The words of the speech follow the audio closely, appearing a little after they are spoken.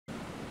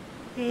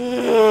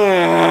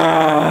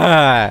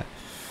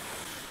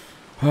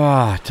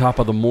Top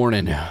of the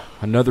morning.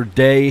 Another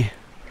day.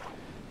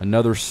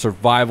 Another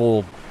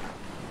survival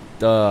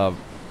day.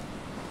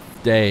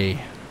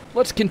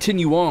 Let's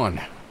continue on.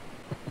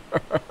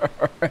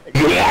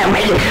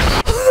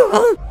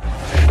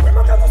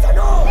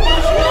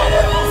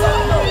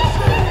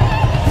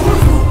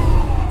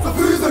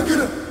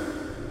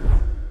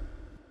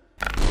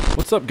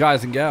 What's up,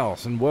 guys and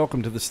gals, and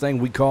welcome to this thing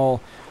we call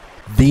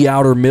The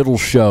Outer Middle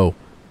Show.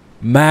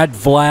 Mad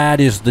Vlad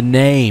is the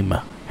name,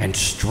 and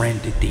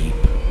Stranded Deep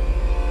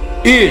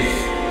is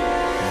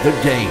the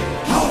game.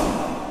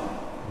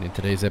 And in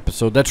today's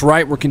episode, that's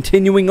right, we're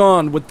continuing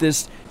on with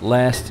this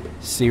last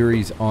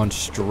series on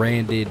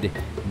Stranded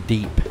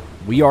Deep.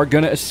 We are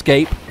gonna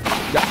escape.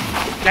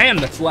 Damn,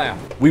 that's loud.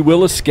 We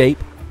will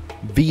escape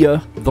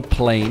via the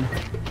plane,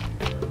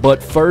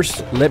 but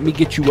first, let me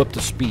get you up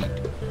to speed.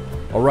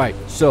 Alright,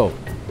 so,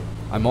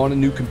 I'm on a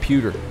new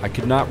computer. I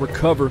could not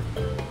recover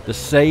the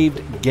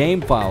saved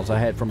game files I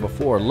had from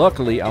before.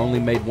 Luckily, I only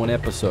made one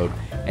episode.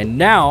 And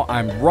now,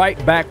 I'm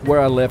right back where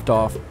I left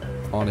off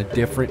on a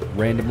different,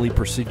 randomly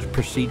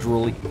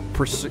procedurally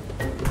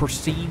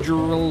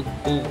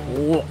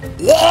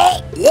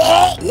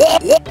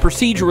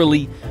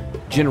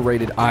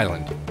generated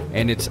island.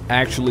 And it's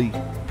actually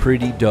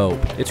pretty dope.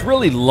 It's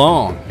really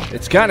long.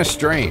 It's kind of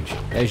strange,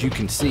 as you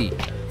can see.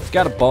 It's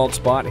got a bald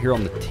spot here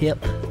on the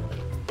tip.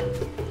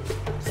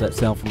 That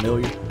sound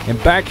familiar?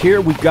 And back here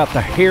we've got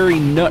the hairy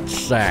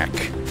nutsack,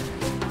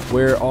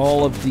 where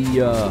all of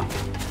the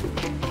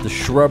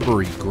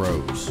shrubbery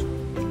grows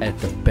at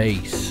the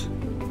base.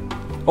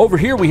 Over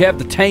here we have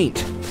the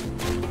taint.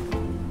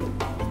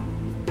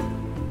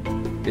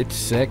 It's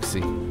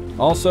sexy.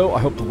 Also, I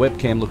hope the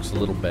webcam looks a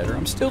little better.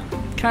 I'm still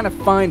kind of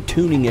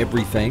fine-tuning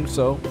everything,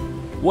 so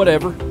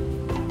whatever.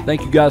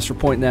 Thank you guys for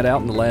pointing that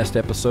out in the last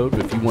episode,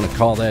 if you want to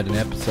call that an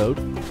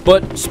episode.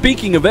 But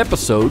speaking of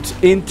episodes,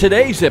 in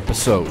today's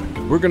episode,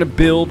 we're going to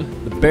build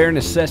the bare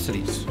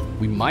necessities.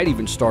 We might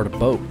even start a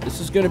boat. This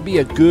is going to be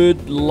a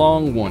good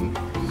long one,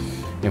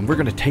 and we're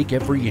going to take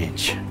every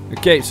inch.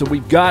 Okay, so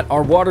we've got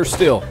our water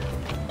still.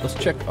 Let's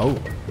check. Oh,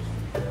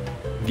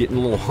 I'm getting a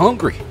little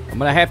hungry. I'm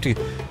going to have to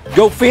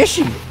go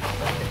fishing.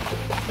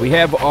 We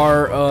have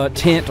our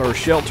tent or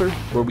shelter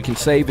where we can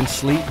save and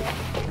sleep,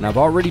 and I've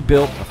already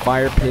built a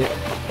fire pit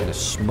and a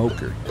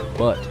smoker,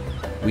 but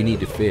we need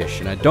to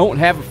fish, and I don't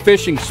have a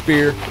fishing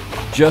spear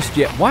just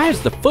yet. Why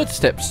is the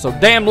footsteps so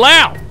damn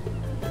loud?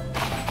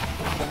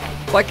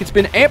 It's like it's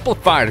been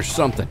amplified or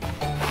something.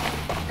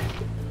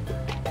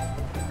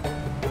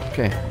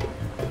 Okay,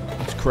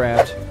 let's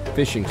craft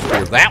fishing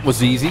spear. That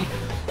was easy.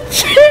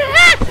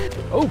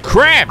 Oh,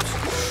 crabs!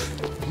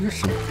 You're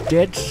some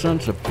dead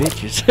sons of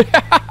bitches.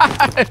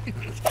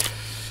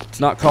 It's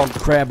not called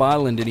Crab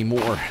Island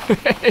anymore.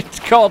 It's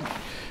called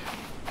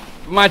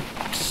my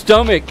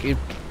stomach. It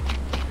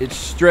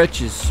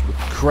stretches with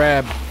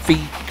crab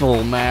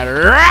fecal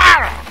matter.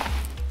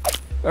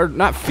 Or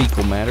not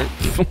fecal matter.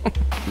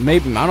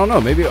 Maybe, I don't know.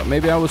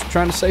 Maybe I was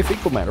trying to say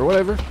fecal matter.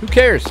 Whatever. Who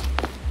cares?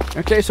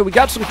 Okay, so we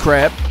got some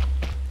crab.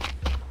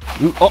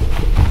 Ooh, oh.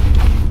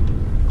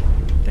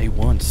 Day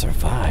one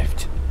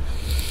survived.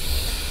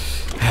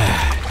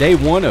 Day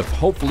one of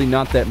hopefully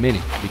not that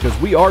many, because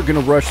we are going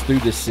to rush through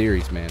this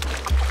series, man.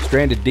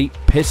 Stranded Deep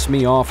pissed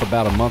me off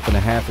about a month and a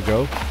half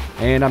ago,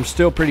 and I'm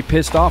still pretty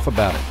pissed off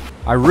about it.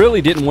 I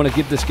really didn't want to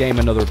give this game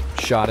another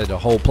shot at a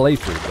whole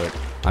playthrough, but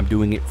I'm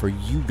doing it for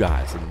you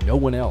guys and no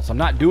one else. I'm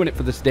not doing it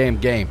for this damn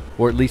game,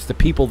 or at least the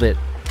people that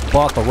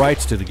bought the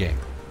rights to the game.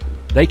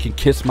 They can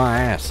kiss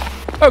my ass.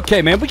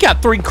 Okay, man, we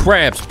got 3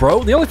 crabs,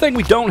 bro. The only thing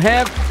we don't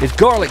have is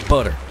garlic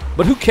butter,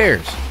 but who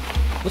cares?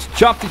 Let's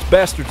chop these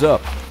bastards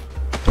up.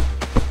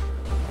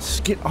 Let's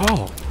get,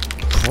 oh,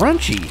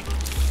 crunchy.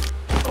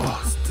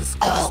 Oh, it's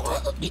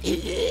disgusting.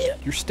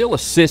 You're still a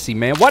sissy,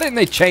 man. Why didn't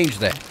they change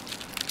that?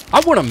 I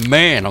want a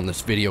man on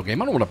this video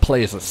game. I don't want to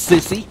play as a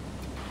sissy.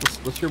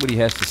 Let's hear what he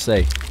has to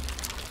say.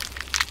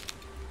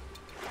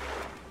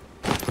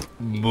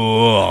 He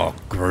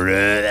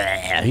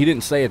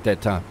didn't say it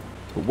that time,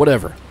 but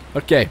whatever.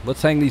 Okay,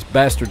 let's hang these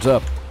bastards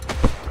up.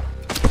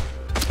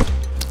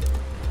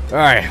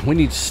 Alright, we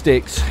need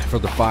sticks for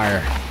the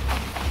fire.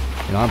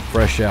 And I'm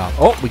fresh out.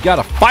 Oh, we got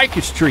a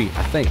ficus tree,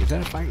 I think. Is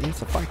that a ficus?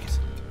 It's a ficus.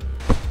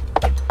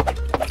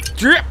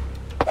 Drip!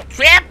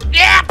 Drip!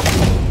 Drip!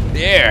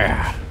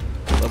 Yeah!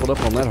 Leveled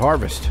up on that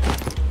harvest.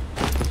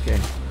 Okay.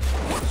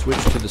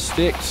 Switch to the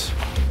sticks.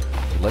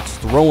 Let's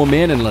throw them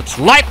in and let's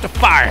light the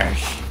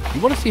fires.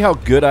 You want to see how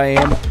good I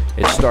am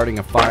at starting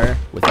a fire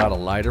without a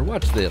lighter?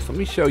 Watch this. Let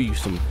me show you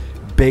some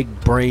big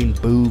brain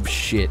boob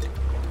shit.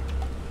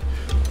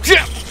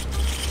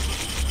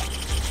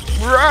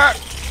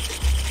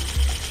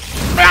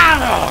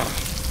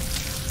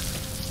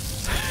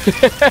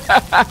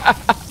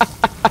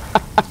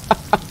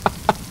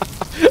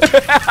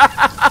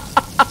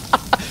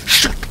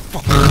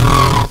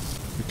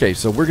 Okay,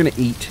 so we're gonna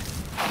eat.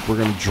 We're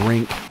gonna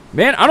drink.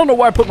 Man, I don't know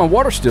why I put my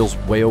water stills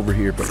way over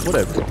here, but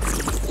whatever.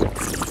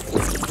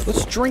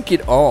 Let's drink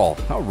it all.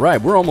 All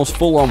right, we're almost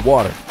full on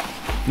water.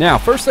 Now,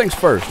 first things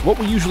first, what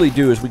we usually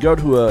do is we go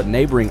to a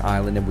neighboring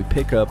island and we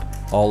pick up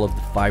all of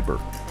the fiber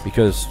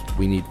because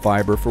we need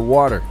fiber for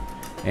water.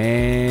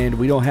 And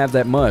we don't have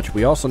that much.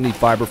 We also need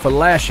fiber for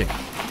lashing.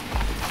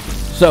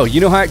 So,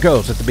 you know how it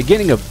goes. At the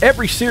beginning of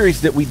every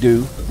series that we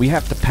do, we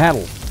have to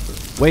paddle.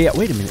 Wait a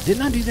minute.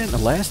 Didn't I do that in the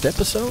last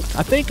episode?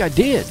 I think I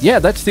did. Yeah,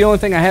 that's the only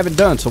thing I haven't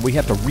done, so we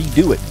have to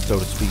redo it, so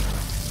to speak.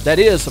 That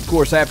is, of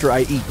course, after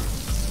I eat.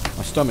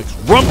 My stomach's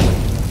rumbling.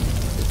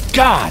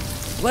 God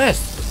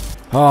bless.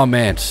 Oh,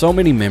 man, so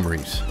many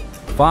memories.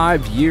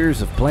 5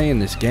 years of playing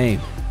this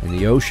game, and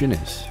the ocean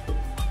is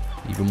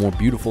even more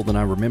beautiful than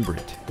I remember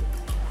it.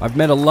 I've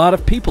met a lot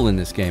of people in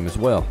this game as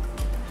well.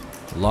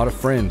 A lot of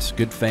friends,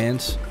 good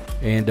fans,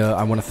 and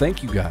I want to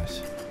thank you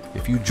guys.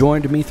 If you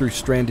joined me through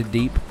Stranded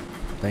Deep,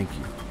 thank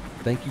you.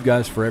 Thank you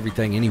guys for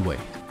everything anyway.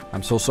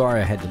 I'm so sorry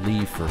I had to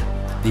leave for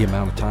the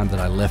amount of time that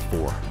I left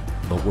for,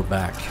 but we're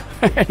back.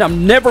 And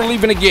I'm never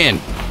leaving again.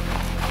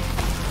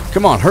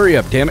 Come on, hurry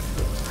up, damn it.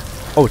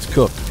 Oh, it's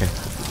cooked. Okay.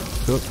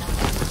 Cooked.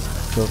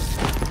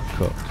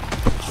 Cooked.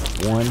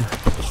 1,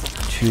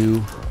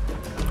 2.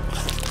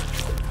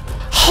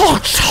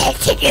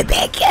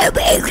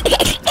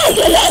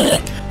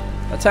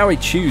 That's how he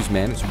chews,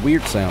 man. It's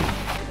weird sound.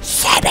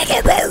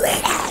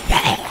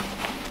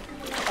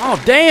 Oh,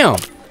 damn.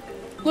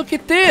 Look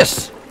at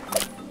this.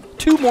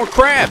 2 more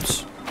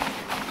crabs.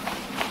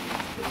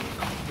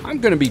 I'm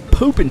going to be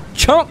pooping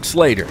chunks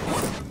later.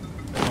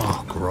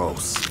 Oh,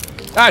 gross.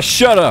 Ah,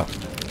 shut up,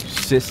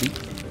 sissy.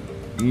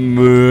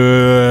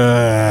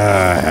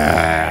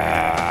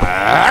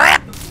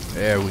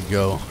 There we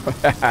go.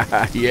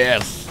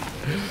 Yes.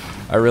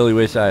 I really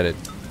wish I had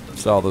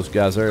saw those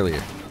guys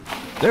earlier.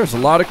 There's a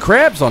lot of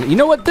crabs on it. You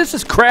know what? This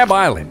is Crab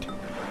Island.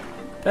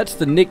 That's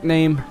the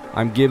nickname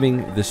I'm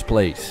giving this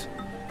place.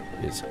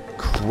 Is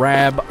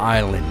Crab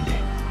Island.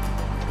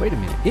 Wait a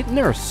minute. Isn't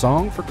there a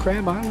song for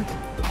Crab Island?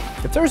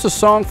 If there's a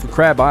song for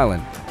Crab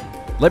Island,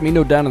 let me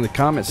know down in the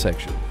comment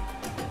section.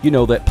 You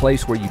know, that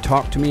place where you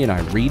talk to me and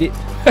I read it?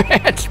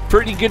 It's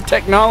pretty good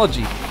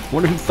technology.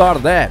 Wonder who thought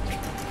of that.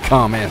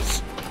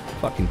 Comments.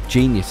 Fucking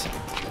genius.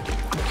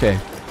 Okay.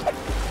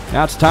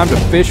 Now it's time to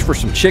fish for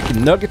some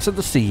chicken nuggets of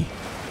the sea.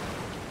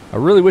 I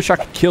really wish I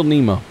could kill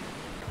Nemo.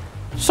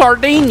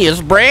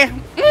 Sardinias, bruh.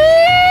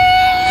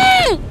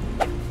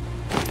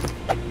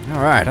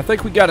 Alright, I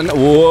think we got enough.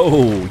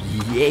 Whoa,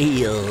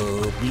 yeah.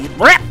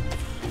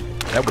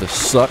 That would have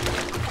sucked.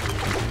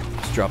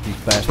 Let's drop these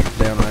bastards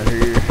down right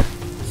here.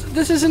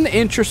 This is an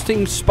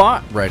interesting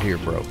spot right here,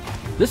 bro.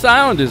 This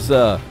island is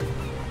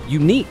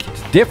unique.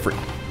 It's different.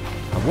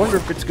 I wonder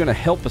if it's going to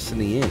help us in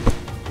the end.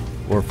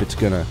 Or if it's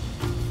going to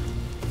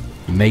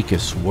make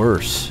us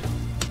worse.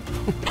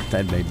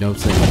 That made no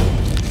sense.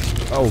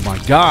 Oh my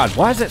god,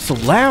 why is that so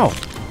loud?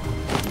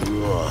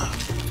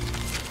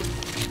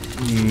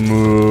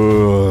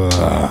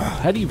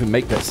 How do you even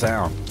make that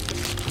sound?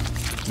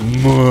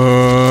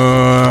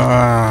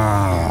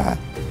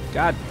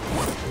 God,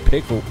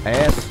 pickle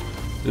ass.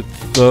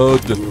 It's so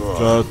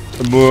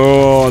disgusting.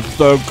 Oh, it's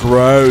so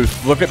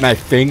gross. Look at my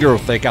finger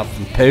if they got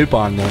some poop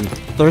on them.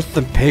 There's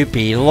some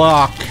poopy.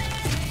 Look.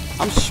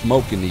 I'm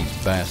smoking these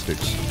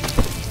bastards.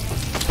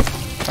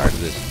 Tired of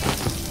this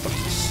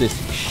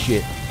sissy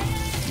shit.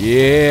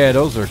 Yeah,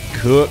 those are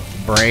cooked,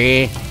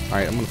 bruh.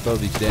 Alright, I'm gonna throw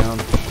these down.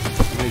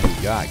 How many do we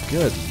got?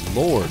 Good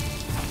lord.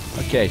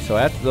 Okay, so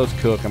after those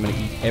cook, I'm gonna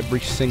eat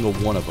every single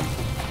one of them.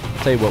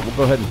 I'll tell you what, we'll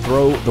go ahead and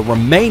throw the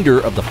remainder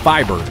of the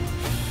fiber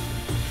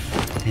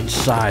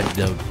inside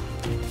the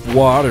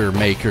water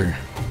maker.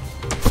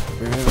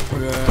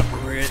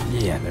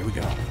 Yeah, there we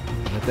go.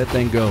 Let that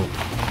thing go.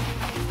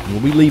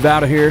 When we leave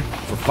out of here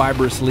for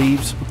fibrous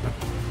leaves,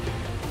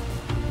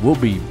 we'll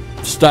be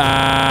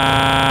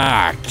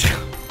stocked.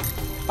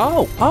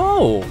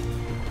 Oh.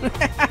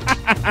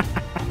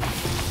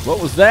 What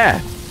was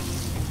that?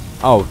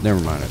 Oh, never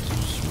mind. It's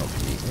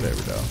smoking meat,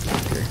 whatever, dog.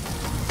 Okay.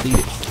 Eat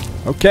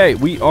it. Okay,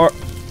 we are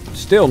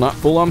still not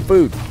full on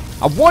food.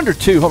 I wonder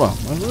too. Hold on.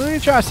 Let me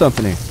try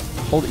something here.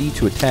 Hold E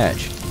to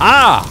attach.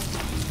 Ah,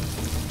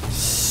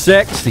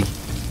 sexy.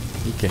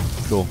 Okay,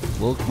 cool.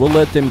 We'll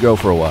let them go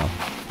for a while.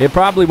 It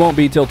probably won't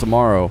be till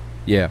tomorrow.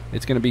 Yeah,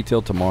 it's gonna be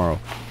till tomorrow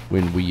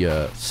when we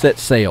set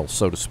sail,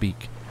 so to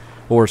speak,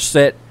 or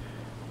set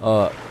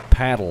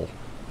paddle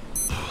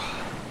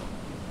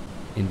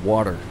in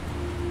water.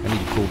 I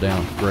need to cool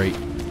down. Great.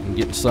 I'm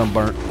getting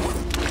sunburnt.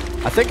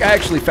 I think I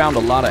actually found a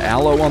lot of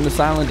aloe on this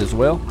island as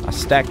well. I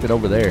stacked it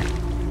over there.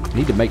 I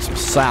need to make some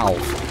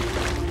salve.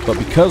 But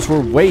because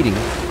we're waiting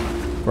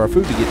for our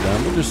food to get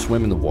done, we'll just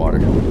swim in the water.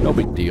 No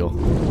big deal.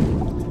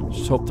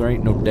 Just hope there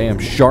ain't no damn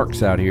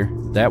sharks out here.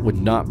 That would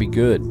not be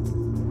good.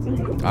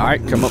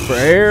 Alright, come up for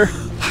air.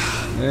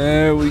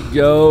 There we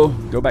go.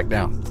 Go back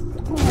down.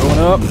 Going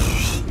up.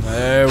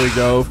 There we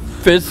go.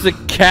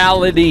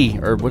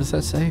 Physicality. Or what does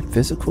that say?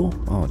 Physical?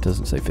 Oh, it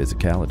doesn't say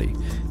physicality.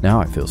 Now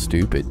I feel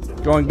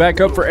stupid. Going back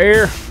up for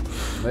air.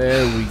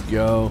 There we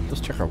go. Let's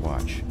check our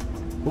watch.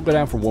 We'll go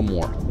down for one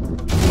more.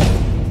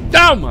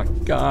 Oh my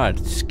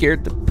god.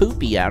 Scared the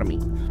poopy out of me.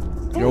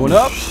 Going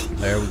up.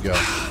 There we go.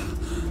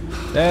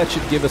 That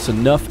should give us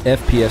enough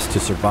FPS to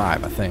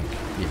survive, I think.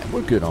 Yeah,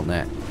 we're good on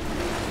that.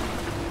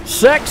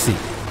 Sexy!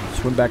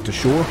 Swim back to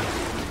shore.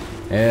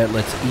 And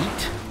let's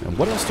eat. And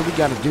what else do we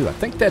got to do? I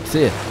think that's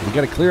it. We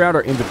got to clear out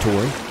our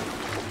inventory.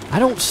 I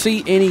don't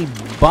see any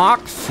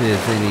boxes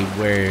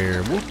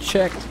anywhere. We'll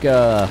check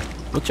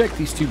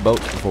these 2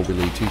 boats before we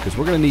leave too, because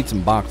we're gonna need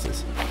some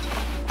boxes.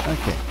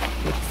 Okay,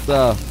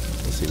 let's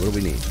see. What do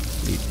we need?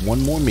 We need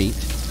 1 more meat.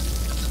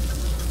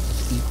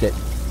 Let's eat that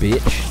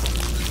bitch.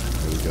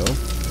 There we go.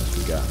 What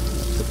we got?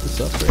 Let's put this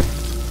up there.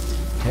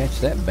 Catch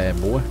that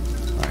bad boy.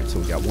 All right, so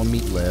we got 1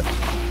 meat left.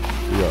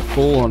 We are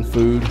full on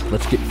food.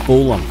 Let's get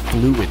full on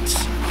fluids,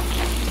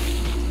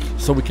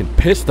 so we can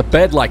piss the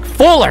bed like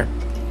Fuller.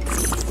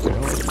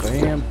 Oh,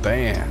 bam,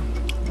 bam.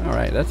 All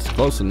right, that's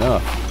close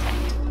enough.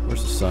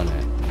 Where's the sun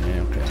at?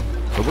 Yeah, okay.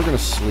 So we're gonna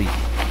sleep.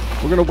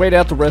 We're gonna wait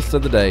out the rest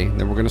of the day, and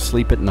then we're gonna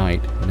sleep at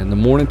night. And in the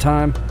morning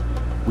time,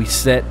 we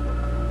set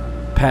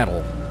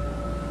paddle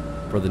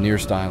for the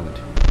nearest island.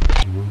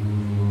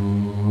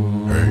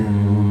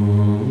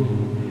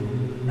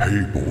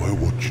 Hey boy,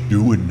 what you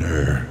doing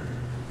there?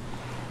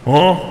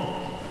 Huh?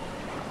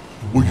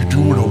 What you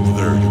doing over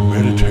there? You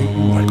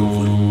meditating like a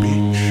little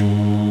bitch.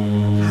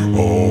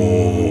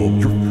 Oh,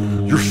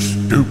 you're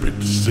stupid,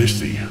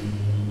 sissy.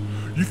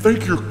 You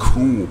think you're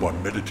cool by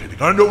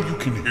meditating. I know you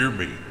can hear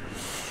me.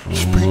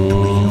 Speak to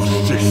me, you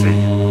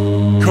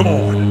sissy. Come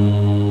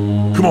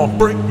on. Come on,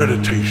 break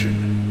meditation.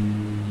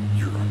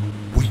 You're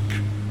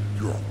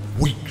a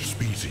weak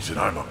species, and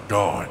I'm a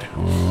god.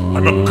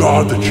 I'm a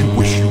god that you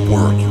wish you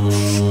were, you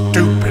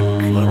stupid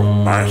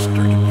little bastard.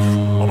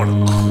 I'm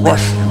gonna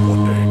crush you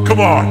one day. Come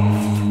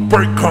on.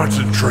 Break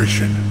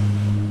concentration.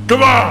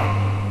 Come on.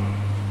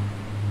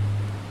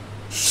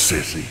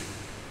 Sissy.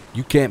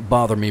 You can't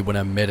bother me when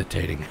I'm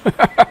meditating.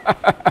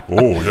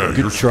 Oh, yeah,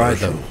 Good try,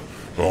 special. though.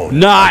 Oh, yeah,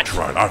 Not. I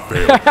tried. I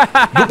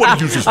failed.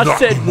 Nobody uses I not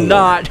said anymore.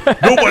 not.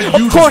 Nobody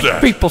uses Of course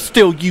that. people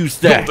still use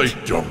that. No, they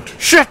don't.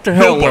 Shut the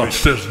hell Nobody up.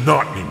 says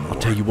not anymore. I'll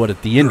tell you what,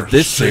 at the end You're of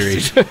this a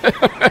sissy.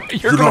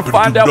 series, you're not going to gonna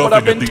find do out what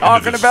I've nothing been at the end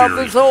of talking this about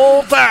series. this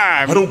whole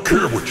time. I don't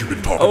care what you've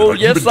been talking Oh, about.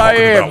 yes, You've been I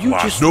talking am. about You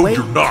lies. just no, wait.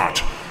 you're not.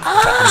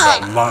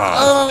 Talking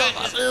about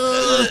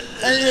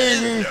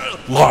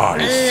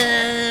lies.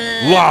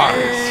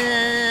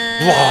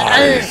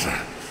 Lies.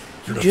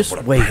 You're nothing Just but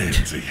a wait.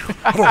 pansy.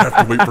 I don't have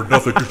to wait for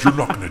nothing because you're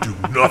not going to do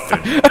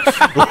nothing.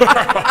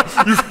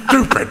 You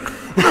stupid.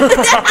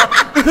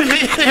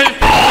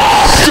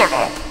 Shut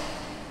up.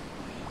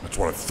 That's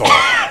what I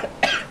thought.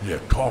 Yeah,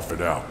 cough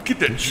it out. Get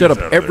that Shut jizz up.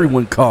 out of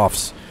Everyone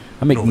coughs.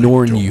 I'm there. No, they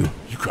ignoring don't. you.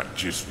 You got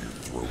jizz in your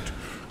throat.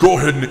 Go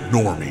ahead and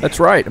ignore me. That's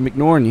right. I'm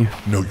ignoring you.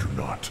 No, you're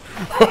not.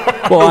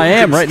 Well, No, I you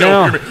am can right still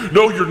now. hear me.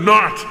 No, you're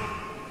not.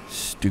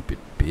 Stupid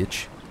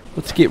bitch.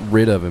 Let's get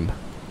rid of him.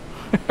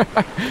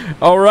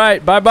 All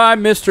right. Bye-bye,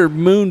 Mr.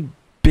 Moon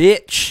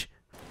Bitch.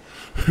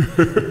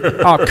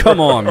 Oh, come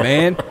on,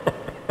 man.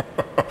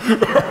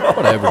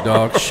 Whatever,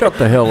 dog. Shut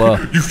the hell up.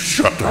 You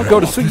shut the hell I'll go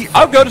to up. sleep. You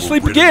I'll go to fucking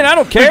sleep will again. I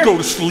don't care. Then go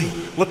to sleep.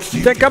 Let's see.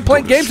 You think I'm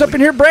playing games up in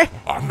here, Bray?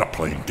 I'm not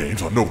playing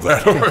games. I know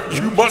that.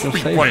 You must be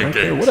Say it playing right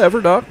there. games.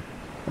 Whatever, dog.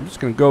 I'm just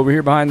gonna go over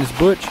here behind this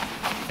bush.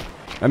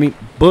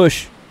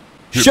 Bush.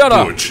 You're Shut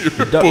Butch. up.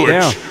 You're Duck Butch.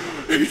 down.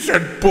 He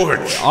said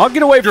Butch. I'll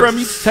get away You're from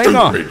you. Hang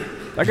on. stupid.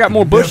 I got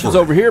more bushes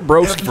over here,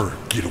 broski. Never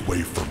get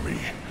away from me.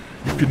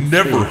 You can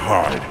never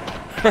hide.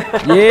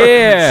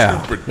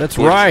 Yeah, Stupid that's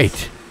Butch.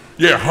 right.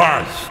 Yeah,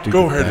 hide. Stupid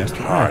Go ahead and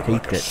bastard. I hide hate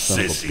like a that son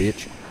of a sissy.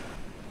 bitch.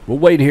 We'll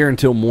wait here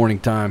until morning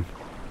time,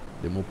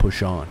 then we'll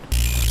push on.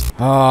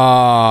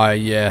 Ah,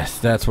 yes,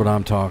 that's what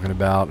I'm talking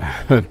about.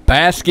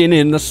 Basking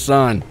in the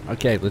sun.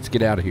 Okay, let's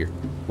get out of here.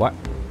 What?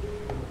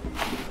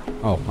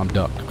 Oh, I'm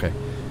ducked. Okay.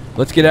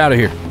 Let's get out of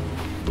here.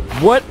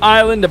 What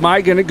island am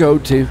I going to go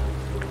to?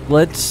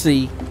 Let's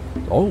see.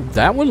 Oh,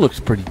 that one looks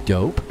pretty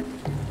dope.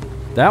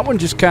 That one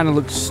just kind of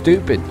looks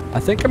stupid. I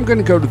think I'm going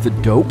to go to the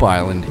dope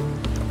island.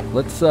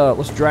 Let's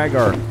drag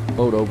our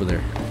boat over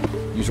there.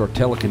 Use our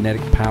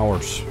telekinetic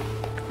powers.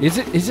 Is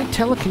it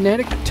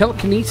telekinetic?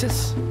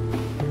 Telekinesis?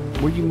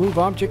 Where you move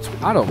objects?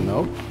 I don't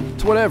know.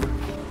 It's whatever.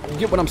 You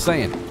get what I'm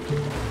saying.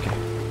 Okay,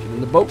 get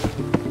in the boat.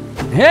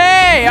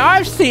 Hey,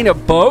 I've seen a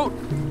boat.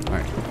 All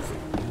right.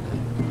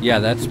 Yeah,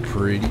 that's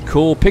pretty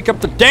cool. Pick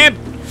up the damn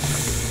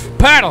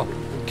paddle.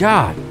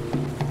 God.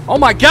 Oh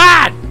my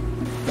God.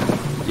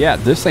 Yeah,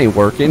 this ain't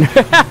working.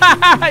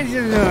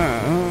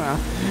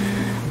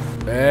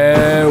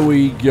 There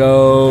we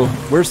go.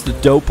 Where's the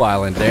dope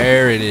island?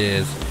 There it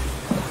is.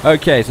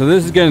 Okay, so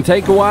this is going to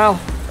take a while.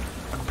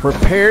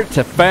 Prepare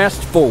to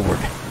fast forward.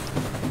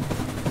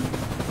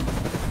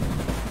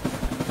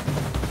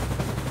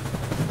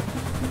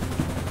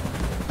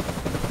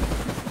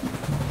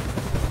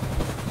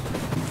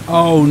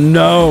 Oh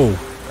no!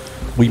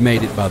 We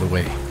made it, by the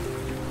way.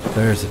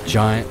 There's a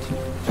giant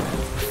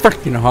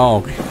freaking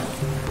hog.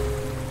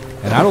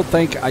 And I don't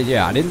think, I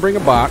didn't bring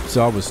a box,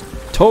 so I was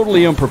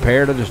totally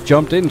unprepared. I just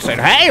jumped in and said,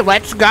 hey,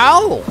 let's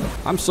go!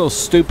 I'm so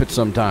stupid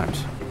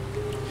sometimes.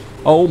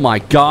 Oh my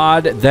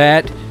God,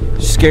 that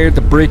scared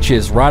the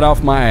britches right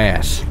off my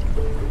ass.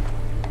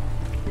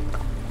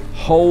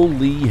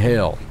 Holy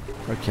hell.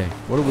 Okay,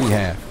 what do we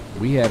have?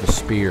 We have a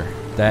spear.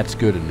 That's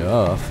good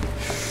enough.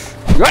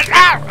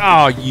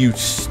 Oh, you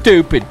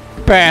stupid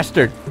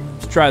bastard.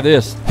 Let's try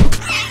this.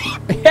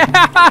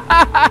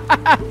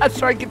 Let's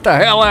try to get the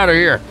hell out of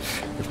here.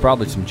 There's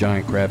probably some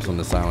giant crabs on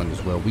this island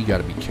as well. We got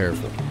to be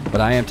careful.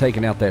 But I am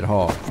taking out that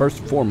hog. First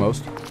and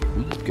foremost,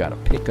 we've got to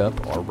pick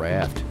up our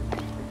raft.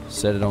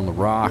 Set it on the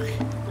rock.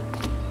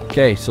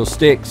 Okay, so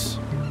sticks.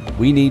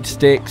 We need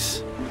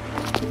sticks.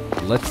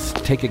 Let's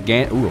take a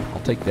gander. Ooh,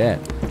 I'll take that.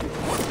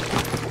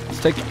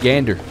 Let's take a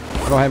gander.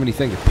 I don't have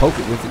anything to poke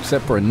it with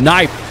except for a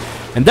knife.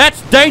 And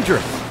that's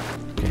dangerous.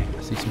 Okay,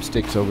 I see some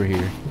sticks over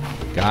here.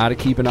 Gotta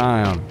keep an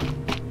eye on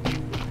them.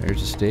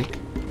 There's a stick.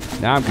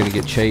 Now I'm gonna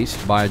get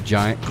chased by a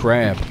giant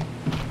crab.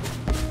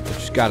 I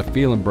just got a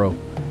feeling, bro.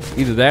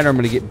 Either that or I'm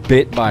gonna get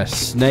bit by a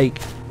snake.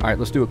 Alright,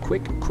 let's do a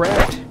quick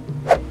craft.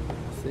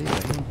 See,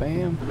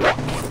 bam.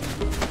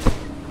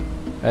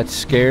 That's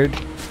scared.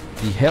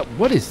 The hell?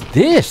 What is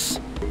this?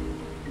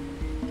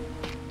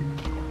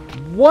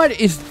 What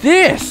is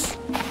this?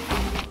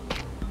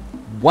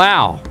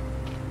 Wow.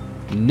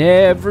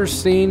 Never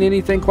seen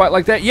anything quite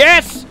like that.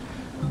 Yes!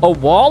 A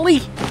Wally?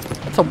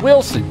 That's a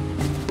Wilson.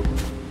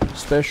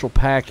 Special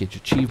package.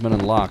 Achievement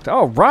unlocked.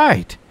 All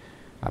right.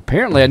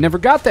 Apparently I never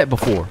got that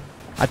before.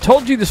 I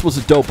told you this was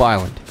a dope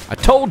island. I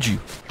told you.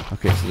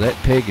 Okay, so that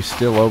pig is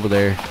still over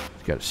there.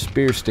 He's got a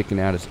spear sticking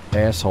out his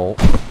asshole.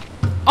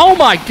 Oh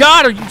my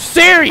God, are you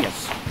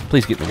serious?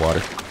 Please get in the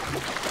water.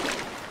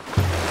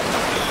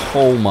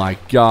 Oh my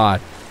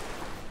God.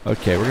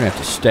 Okay, we're gonna have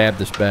to stab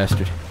this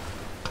bastard.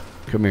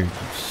 Come here, you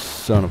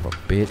son of a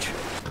bitch.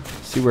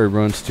 See where he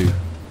runs to.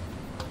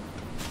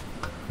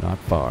 Not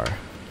far.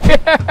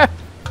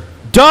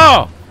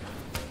 Duh!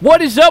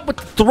 What is up with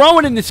the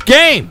throwing in this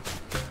game?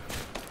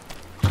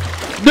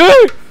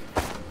 Dude!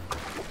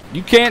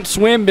 You can't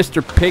swim,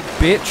 Mr. Pig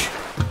Bitch.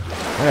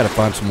 I gotta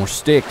find some more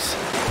sticks.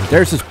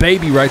 There's this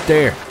baby right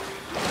there.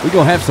 We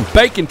gonna have some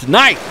bacon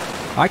tonight.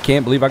 I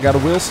can't believe I got a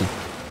Wilson.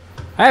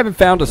 I haven't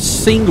found a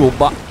single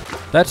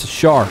That's a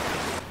shark.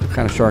 What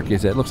kind of shark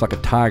is that? It looks like a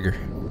tiger.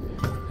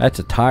 That's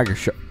a tiger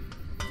shark.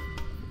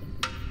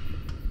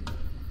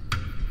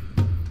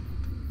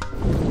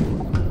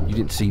 You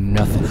didn't see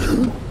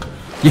nothing.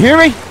 You hear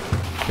me?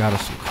 Got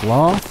us some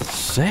cloth.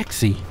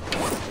 Sexy.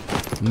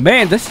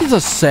 Man, this is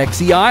a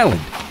sexy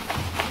island.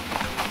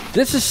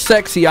 This is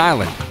Sexy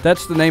Island.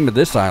 That's the name of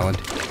this island.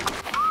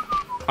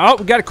 Oh,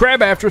 we got a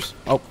crab after us.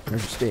 Oh,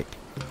 there's a stick.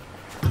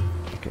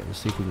 Okay, let's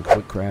see if we can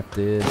quick craft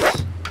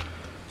this.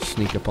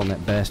 Sneak up on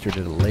that bastard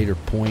at a later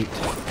point.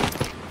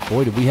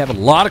 Boy, do we have a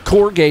lot of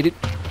corrugated.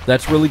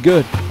 That's really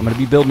good. I'm going to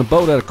be building a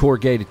boat out of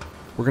corrugated.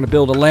 We're going to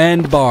build a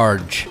land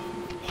barge.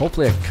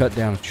 Hopefully I can cut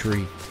down a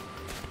tree.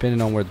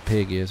 Depending on where the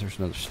pig is, there's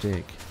another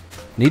stick.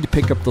 Need to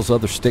pick up those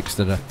other sticks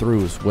that I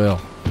threw as well.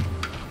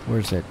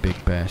 Where's that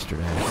big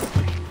bastard at?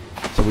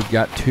 So we've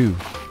got two.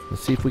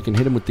 Let's see if we can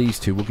hit him with these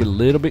two. We'll get a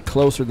little bit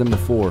closer than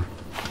before.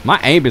 My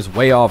aim is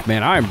way off,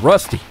 man. I am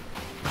rusty.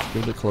 A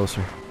little bit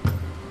closer.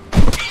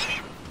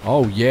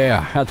 Oh,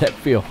 yeah. How'd that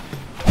feel?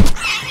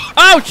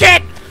 Oh,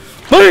 shit!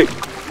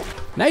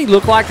 Now you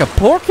look like a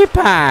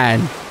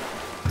porcupine.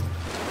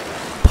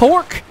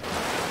 Porcupine.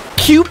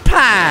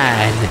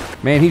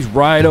 Man, he's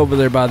right over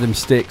there by them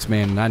sticks,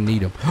 man, and I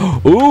need him.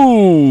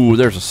 Ooh,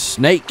 there's a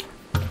snake.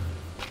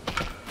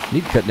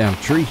 Need to cut down a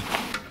tree.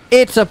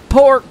 It's a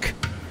porcupine.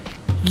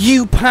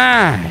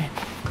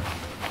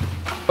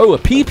 Oh, a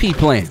pee-pee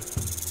plant.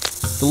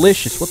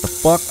 Delicious. What the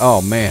fuck?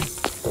 Oh, man.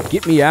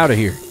 Get me out of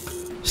here.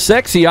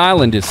 Sexy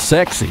Island is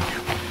sexy,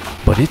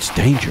 but it's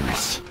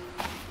dangerous.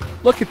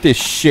 Look at this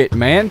shit,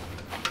 man.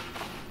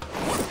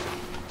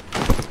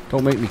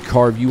 Don't make me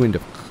carve you into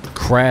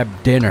crab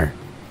dinner,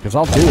 because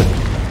I'll do it.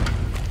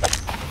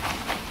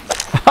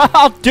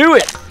 I'll do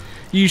it,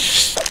 you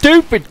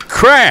stupid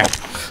crab.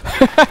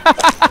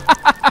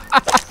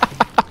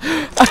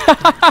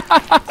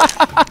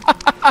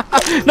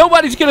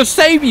 Nobody's gonna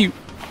save you.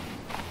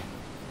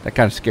 That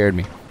kind of scared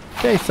me.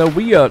 Okay, so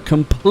we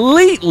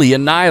completely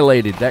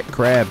annihilated that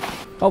crab.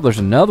 Oh, there's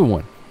another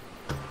one.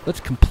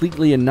 Let's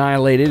completely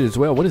annihilate it as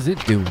well. What is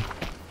it doing?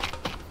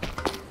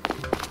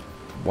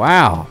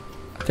 Wow.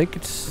 I think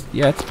it's,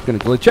 yeah, it's gonna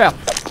glitch out.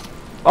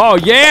 Oh,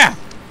 yeah.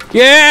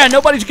 Yeah,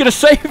 nobody's gonna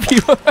save you.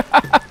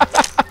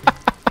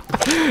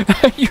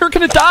 You're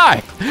gonna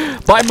die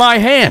by my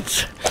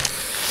hands.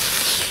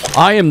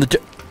 I am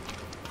the...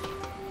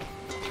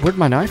 Where'd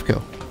my knife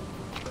go?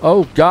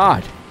 Oh,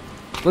 God.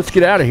 Let's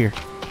get out of here.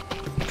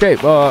 Okay,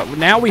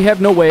 now we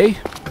have no way.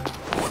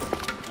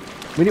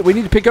 We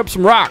need to pick up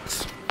some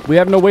rocks. We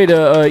have no way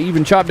to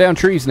even chop down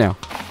trees now.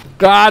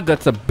 God,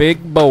 that's a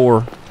big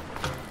boar.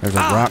 There's a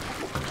rock.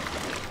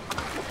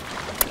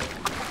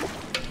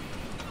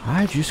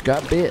 I just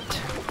got bit.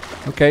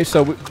 Okay,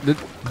 so the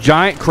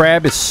giant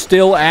crab is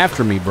still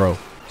after me, bro.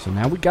 So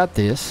now we got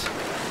this.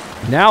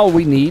 Now all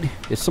we need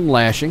is some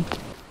lashing.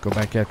 Go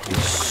back after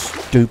this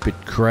stupid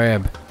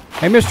crab.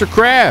 Hey, Mr.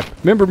 Crab,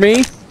 remember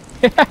me?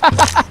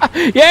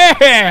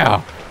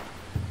 Yeah!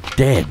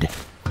 Dead.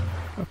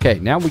 Okay,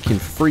 now we can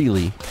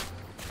freely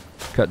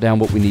cut down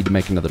what we need to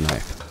make another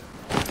knife.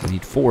 We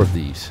need 4 of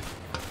these.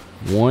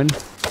 1,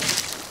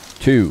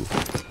 2,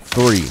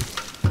 3,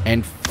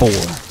 and 4.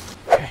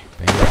 Okay,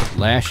 bam.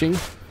 Lashing.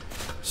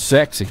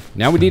 Sexy.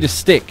 Now we need a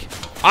stick.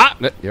 Ah,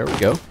 there we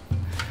go.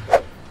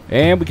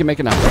 And we can make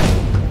a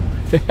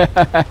knife.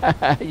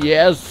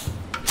 Yes.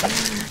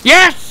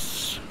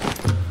 Yes!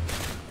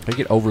 I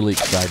get overly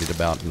excited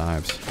about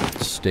knives,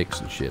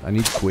 sticks, and shit. I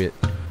need to quit.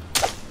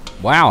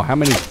 Wow, how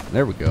many?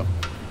 There we go.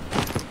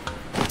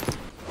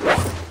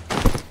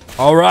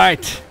 All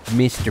right,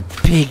 Mr.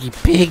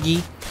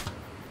 Piggy.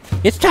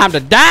 It's time to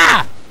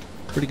die!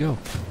 Where'd he go?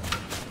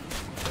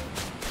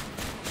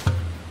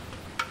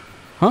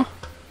 Huh?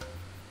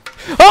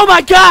 Oh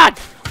my God!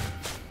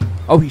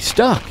 Oh, he's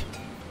stuck.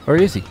 Or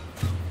is he?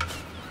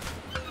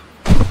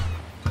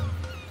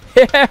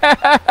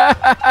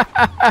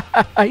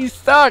 He's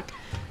stuck.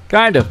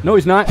 Kind of. No,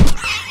 he's not.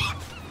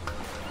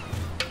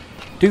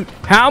 Dude,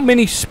 how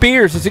many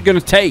spears is it going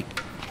to take?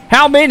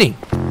 How many?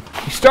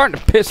 He's starting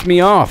to piss me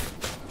off.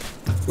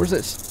 Where's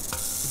this?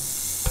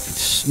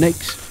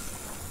 Snakes.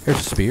 There's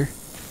a spear.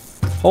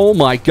 Oh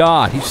my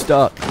God, he's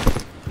stuck.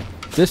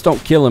 If this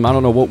don't kill him, I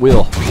don't know what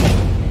will.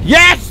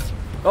 Yes!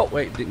 Oh,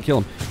 wait, didn't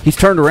kill him. He's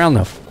turned around,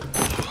 though.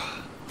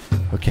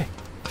 Okay,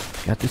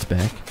 got this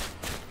back.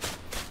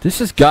 This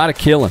has got to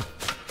kill him.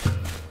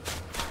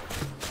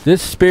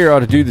 This spear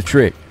ought to do the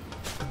trick.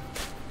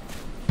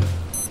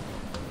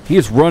 He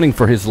is running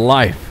for his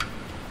life.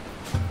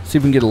 See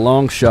if we can get a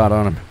long shot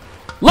on him.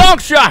 Long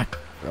shot!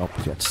 Oh,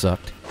 he got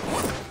sucked.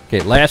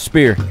 Okay, last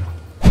spear.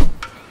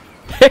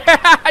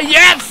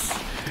 Yes!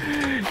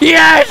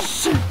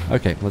 Yes!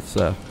 Okay,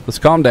 let's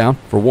calm down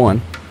for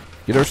one.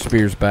 Get our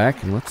spears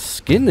back and let's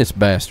skin this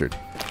bastard.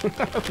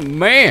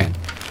 Man,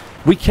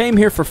 we came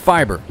here for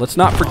fiber. Let's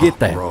not forget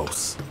that.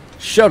 Gross.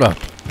 Shut up.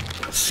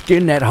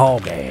 Skin that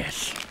hog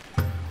ass.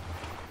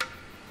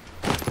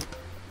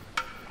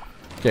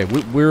 Okay,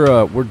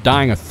 we're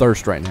dying of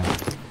thirst right now.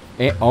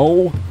 And,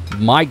 oh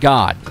my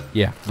God.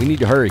 Yeah, we need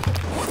to hurry.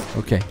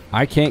 Okay,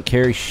 I can't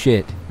carry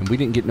shit, and we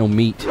didn't get no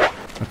meat.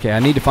 Okay, I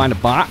need to find a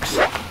box.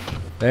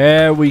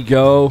 There we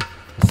go.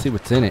 Let's see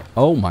what's in it.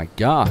 Oh my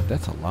God,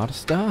 that's a lot of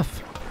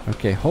stuff.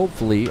 Okay,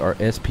 hopefully our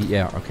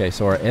SPF. Okay,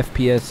 so our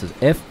FPS is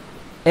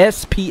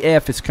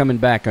SPF is coming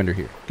back under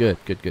here. Good.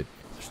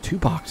 There's 2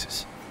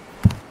 boxes.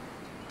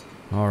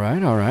 All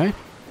right.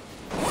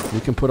 We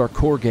can put our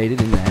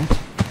corrugated in that.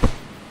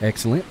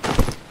 Excellent.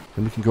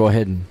 Then we can go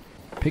ahead and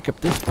pick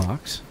up this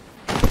box.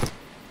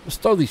 Let's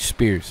throw these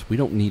spears. We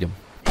don't need them.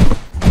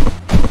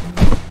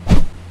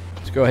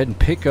 Let's go ahead and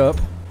pick up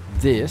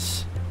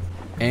this.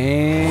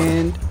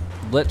 And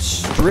let's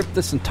strip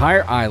this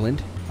entire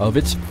island of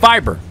its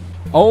fiber.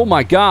 Oh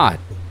my God.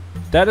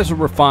 That is a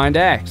refined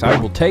axe. I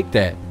will take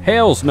that.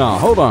 Hells no.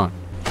 Hold on.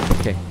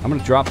 Okay, I'm going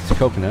to drop this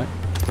coconut.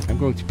 I'm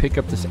going to pick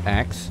up this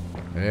axe.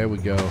 There we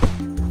go.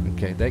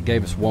 Okay, that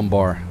gave us 1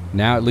 bar.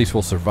 Now at least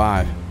we'll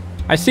survive.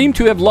 I seem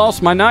to have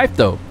lost my knife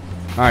though.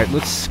 Alright,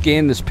 let's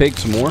scan this pig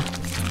some more.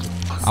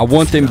 I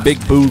want them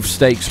big boof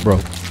steaks, bro.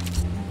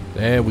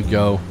 There we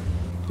go.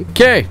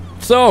 Okay,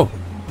 so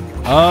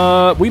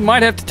we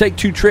might have to take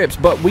 2 trips,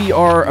 but we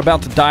are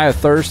about to die of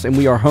thirst and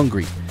we are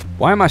hungry.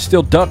 Why am I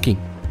still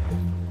ducking?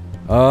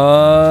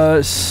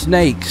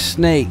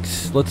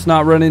 Snakes. Let's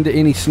not run into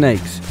any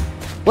snakes.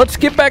 Let's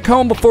get back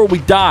home before we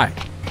die.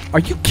 Are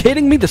you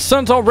kidding me? The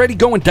sun's already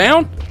going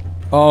down?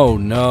 Oh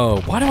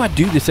no. Why do I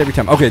do this every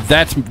time? Okay,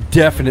 that's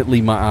definitely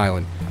my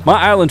island. My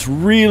island's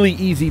really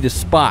easy to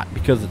spot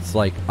because it's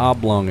like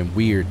oblong and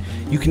weird.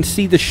 You can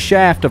see the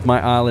shaft of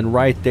my island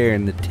right there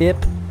and the tip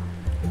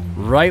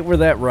right where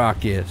that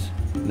rock is.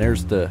 And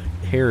there's the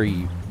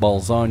hairy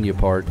balzania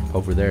part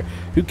over there.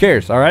 Who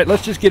cares? All right,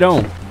 let's just get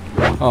on.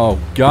 Oh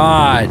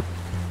God.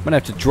 I'm gonna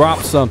have to drop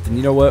something.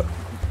 You know what?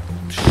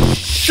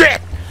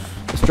 Shit!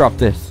 Let's drop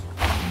this.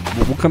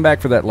 We'll come back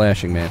for that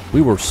lashing, man.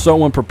 We were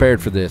so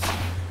unprepared for this.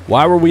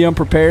 Why were we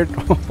unprepared?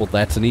 Well,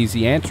 that's an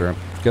easy answer.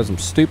 Because I'm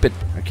stupid.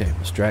 Okay,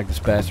 let's drag this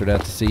bastard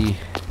out to sea.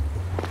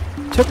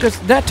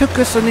 That took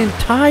us an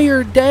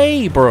entire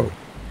day, bro.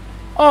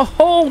 A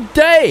whole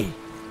day.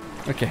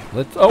 Okay,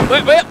 let's. Oh,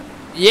 wait.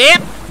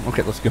 Yep.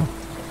 Okay, let's go.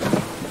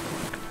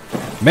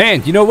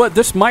 Man, you know what?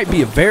 This might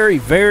be a very,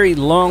 very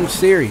long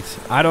series.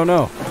 I don't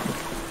know.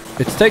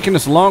 It's taking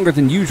us longer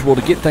than usual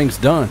to get things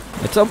done.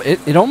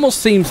 It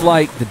almost seems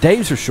like the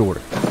days are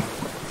shorter.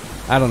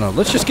 I don't know.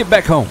 Let's just get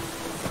back home.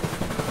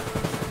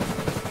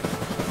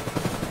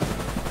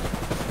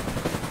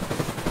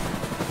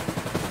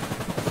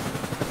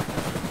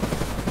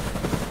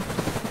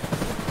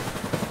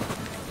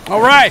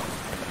 All right.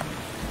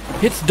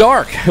 It's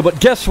dark, but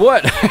guess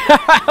what?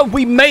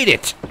 We made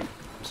it.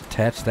 Let's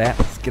attach that.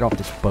 Let's get off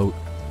this boat.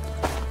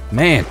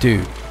 Man,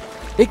 dude,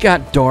 it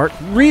got dark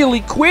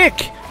really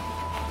quick.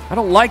 I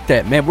don't like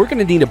that, man. We're going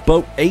to need a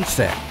boat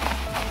ASAP.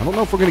 I don't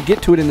know if we're going to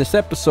get to it in this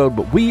episode,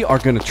 but we are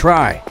going to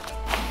try.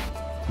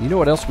 You know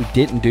what else we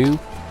didn't do?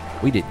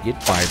 We didn't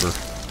get fiber.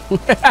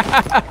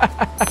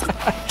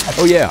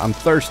 Oh, yeah, I'm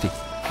thirsty.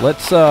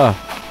 Let's go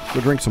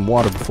drink some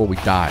water before we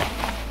die.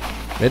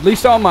 At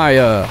least all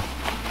my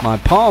my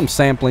palm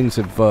samplings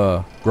have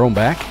grown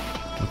back.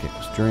 Okay,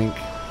 let's drink.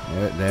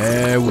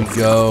 There we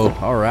go.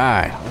 All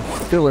right.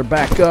 Fill her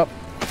back up.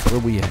 Where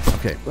we at?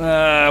 Okay.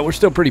 We're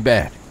still pretty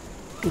bad.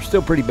 We're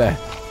still pretty bad.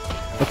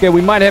 Okay,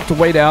 we might have to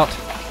wait out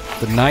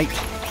the night.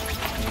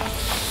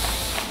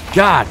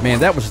 God, man,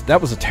 that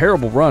was a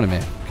terrible run,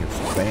 man. Okay,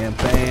 bam,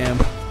 bam.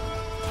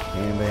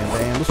 Bam, bam,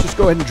 bam. Let's just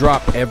go ahead and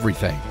drop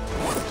everything.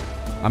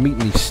 I'm eating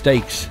these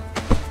steaks.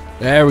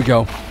 There we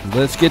go.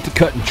 Let's get to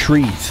cutting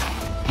trees.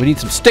 We need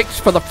some sticks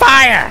for the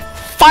fire.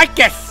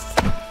 Ficus!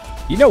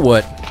 You know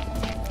what?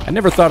 I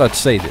never thought I'd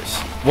say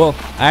this. Well,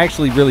 I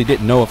actually really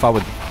didn't know if I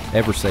would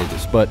ever say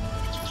this, but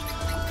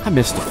I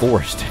miss the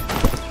forest.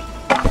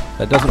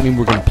 That doesn't mean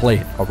we're going to play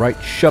it, all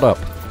right? Shut up.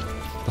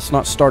 Let's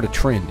not start a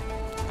trend.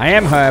 I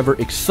am, however,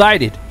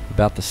 excited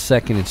about the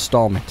second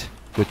installment,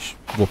 which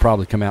will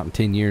probably come out in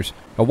 10 years.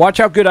 Now, watch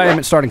how good I am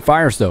at starting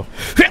fires, though.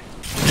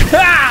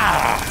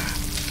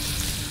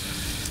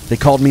 They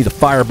called me the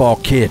Fireball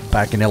Kid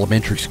back in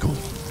elementary school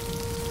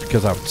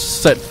because I would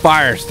set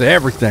fires to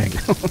everything.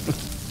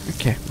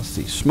 Okay, let's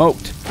see.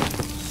 Smoked.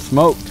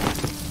 Smoked.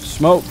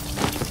 Smoked.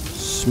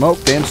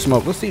 Smoked and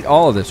smoked. Let's eat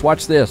all of this.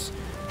 Watch this.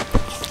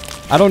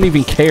 I don't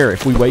even care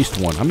if we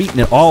waste one. I'm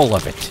eating all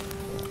of it.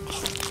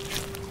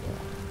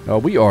 Oh,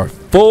 we are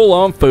full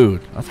on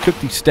food. Let's cook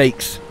these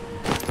steaks.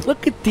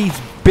 Look at these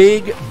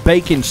big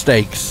bacon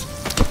steaks.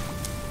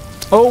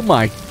 Oh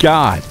my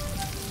God.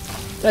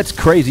 That's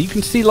crazy. You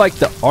can see like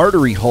the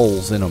artery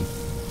holes in them.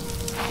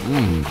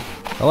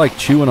 I like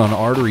chewing on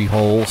artery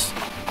holes.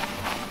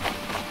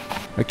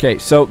 Okay,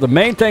 so the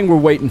main thing we're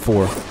waiting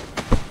for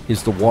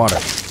is the water.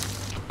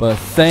 But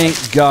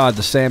thank God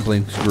the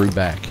saplings grew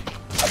back.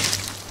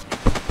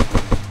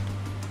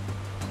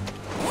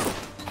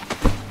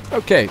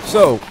 Okay,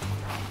 so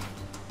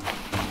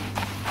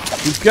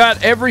we've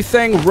got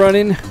everything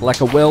running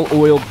like a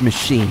well-oiled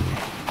machine.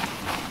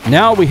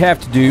 Now all we have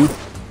to do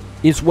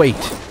is wait.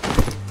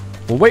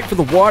 We'll wait for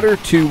the water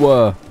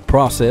to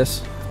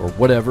process or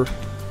whatever,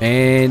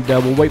 and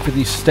we'll wait for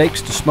these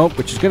steaks to smoke,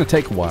 which is going to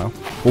take a while.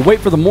 We'll wait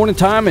for the morning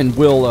time, and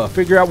we'll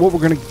figure out what we're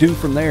going to do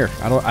from there.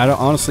 I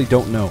honestly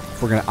don't know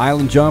if we're going to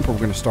island jump or we're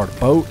going to start a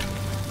boat.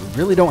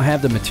 We really don't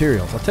have the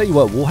materials. I'll tell you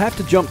what, we'll have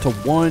to jump to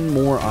one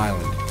more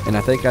island, and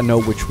I think I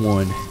know which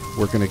one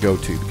we're going to go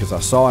to because I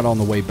saw it on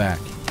the way back,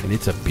 and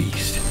it's a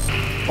beast.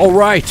 All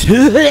right,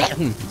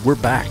 we're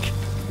back,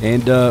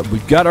 and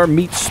we've got our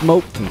meat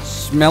smoked and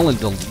smelling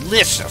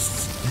delicious.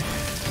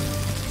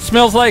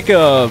 Smells like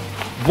a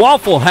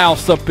Waffle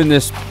House up in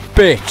this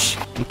bitch.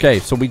 Okay,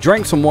 so we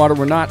drank some water.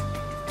 We're not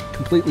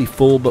completely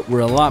full, but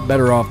we're a lot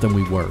better off than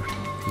we were.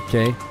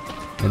 Okay,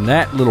 and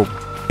that little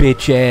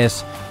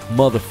bitch-ass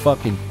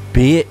motherfucking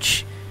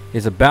bitch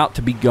is about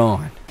to be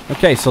gone.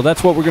 Okay, so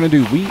that's what we're going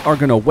to do. We are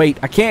going to wait.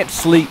 I can't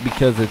sleep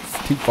because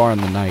it's too far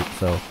in the night,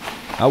 so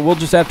we'll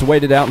just have to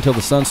wait it out until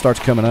the sun starts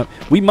coming up.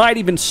 We might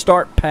even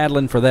start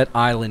paddling for that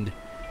island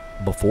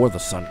before the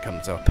sun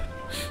comes up.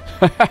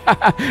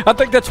 I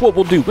think that's what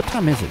we'll do. What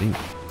time is it anyway?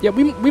 Yeah,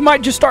 we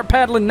might just start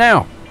paddling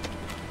now.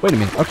 Wait a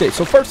minute. Okay,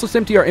 so first let's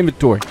empty our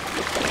inventory.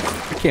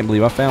 I can't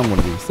believe I found one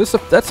of these.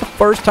 That's the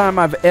first time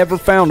I've ever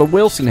found a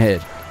Wilson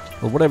head,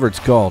 or whatever it's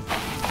called.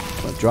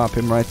 I'm going to drop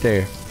him right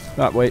there.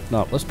 Wait,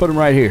 no. Let's put him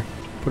right here.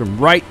 Put him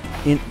right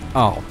in.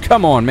 Oh,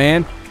 come on,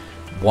 man.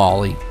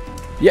 Wally.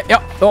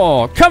 Yeah.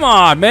 Oh, come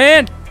on,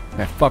 man.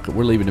 Ah, fuck it.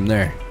 We're leaving him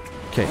there.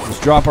 Okay,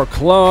 let's drop our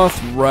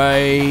cloth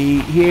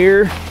right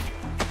here.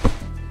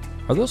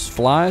 Are those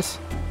flies?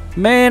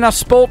 Man, I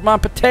spoilt my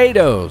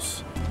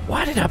potatoes.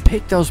 Why did I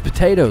pick those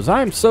potatoes?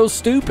 I am so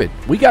stupid.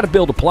 We got to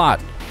build a plot.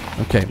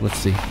 Okay, let's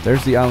see.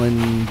 There's the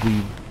island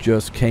we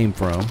just came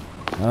from.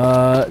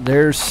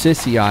 There's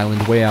Sissy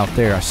Island way out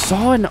there. I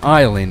saw an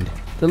island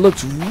that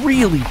looks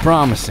really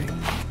promising.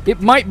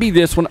 It might be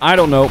this one. I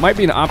don't know. It might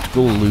be an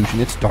optical illusion.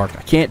 It's dark.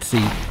 I can't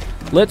see.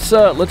 Let's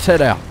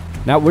head out.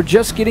 Now, we're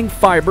just getting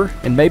fiber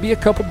and maybe a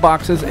couple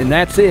boxes, and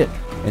that's it.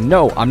 And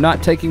no, I'm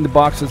not taking the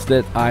boxes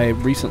that I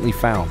recently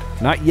found.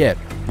 Not yet.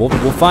 We'll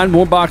find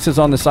more boxes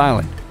on this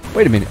island.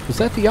 Wait a minute. Was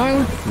that the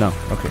island? No.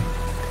 Okay.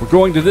 We're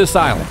going to this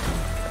island.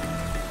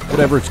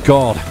 Whatever it's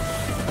called.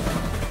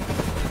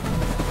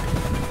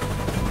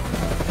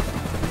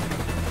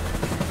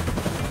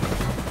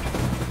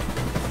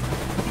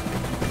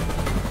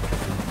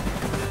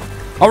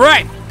 All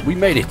right. We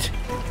made it.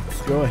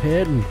 Let's go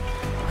ahead and...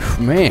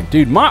 Man,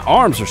 dude, my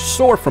arms are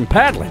sore from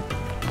paddling.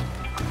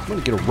 I'm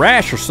going to get a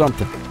rash or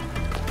something.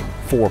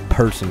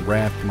 4-person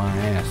raft my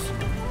ass.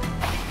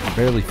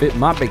 Barely fit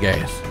my big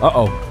ass.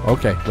 Uh-oh.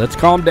 Okay, let's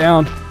calm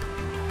down.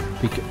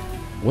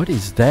 What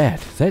is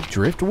that? Is that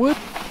driftwood?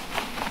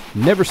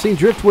 Never seen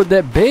driftwood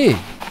that big.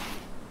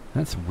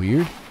 That's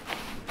weird.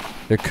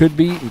 There could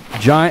be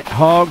giant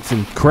hogs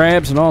and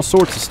crabs and all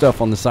sorts of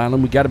stuff on this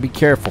island. We got to be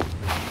careful.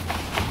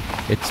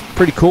 It's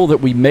pretty cool that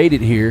we made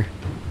it here.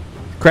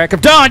 Crack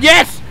of dawn,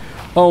 yes!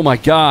 Oh my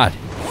God.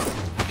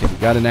 Okay, we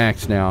got an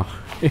axe now.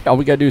 All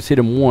we got to do is hit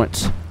him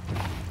once.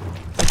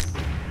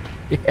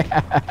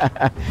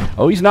 Yeah.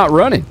 Oh, he's not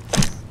running.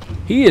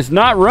 He is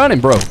not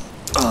running, bro.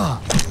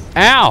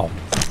 Ow.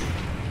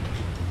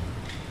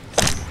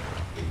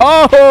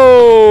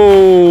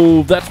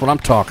 Oh, that's what I'm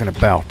talking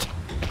about.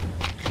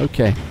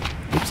 Okay.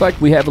 Looks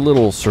like we have a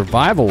little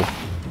survival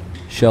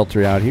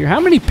shelter out here. How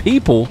many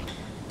people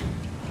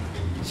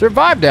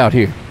survived out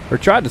here? Or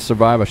tried to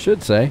survive, I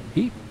should say.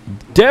 He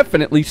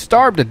definitely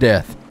starved to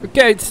death.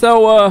 Okay,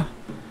 so,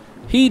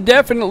 he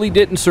definitely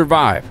didn't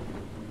survive.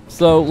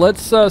 So,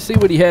 let's see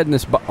what he had in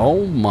this box.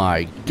 Oh,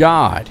 my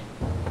God.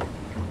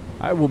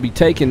 I will be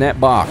taking that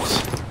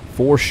box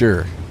for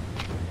sure.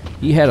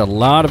 He had a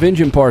lot of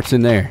engine parts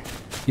in there.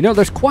 You know,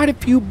 there's quite a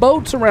few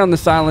boats around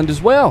this island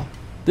as well.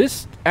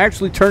 This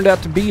actually turned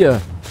out to be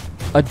a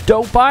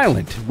dope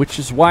island, which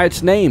is why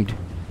it's named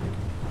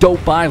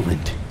Dope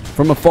Island.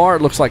 From afar,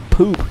 it looks like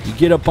poop. You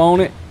get up on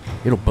it,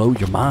 it'll blow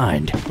your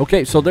mind.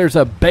 Okay, so there's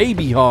a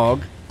baby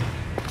hog.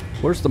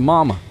 Where's the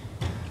mama?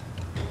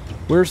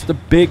 Where's the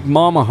big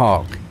mama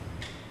hog?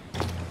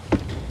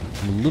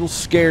 I'm a little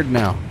scared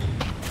now.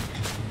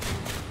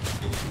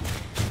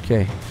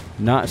 Okay,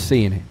 not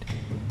seeing it.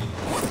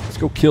 Let's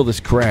go kill this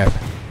crab.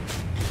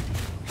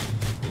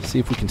 See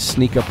if we can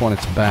sneak up on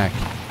its back.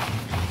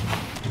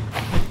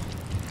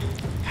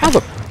 How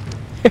the...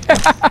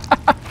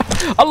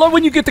 I love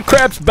when you get the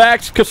crab's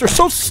backs because they're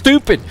so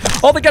stupid.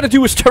 All they got to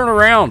do is turn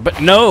around.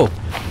 But no,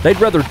 they'd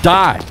rather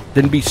die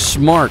than be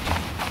smart.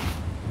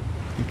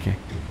 Okay,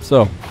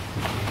 so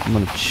I'm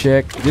going to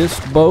check this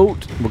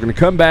boat. We're going to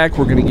come back.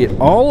 We're going to get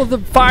all of the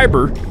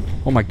fiber.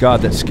 Oh my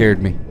God, that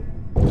scared me.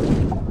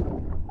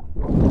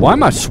 Why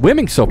am I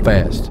swimming so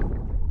fast?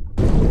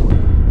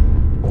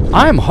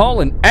 I am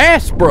hauling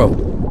ass, bro.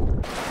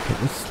 Okay,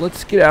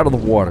 let's get out of the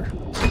water.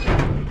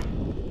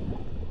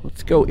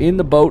 Let's go in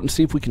the boat and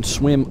see if we can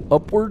swim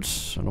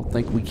upwards. I don't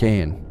think we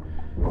can.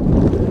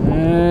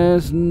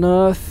 There's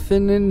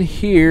nothing in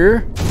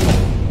here.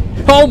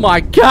 Oh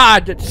my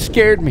God, that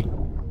scared me.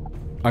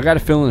 I got a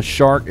feeling a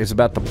shark is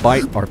about to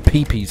bite our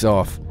pee-pees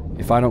off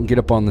if I don't get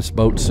up on this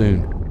boat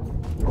soon.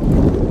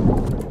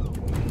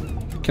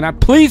 Can I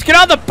please get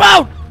on the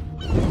boat?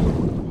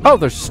 Oh,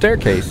 there's a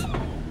staircase.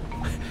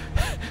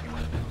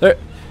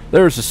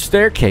 There's a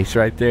staircase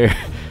right there.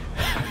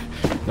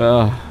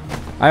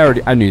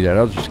 I knew that.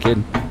 I was just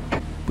kidding.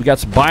 We got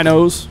some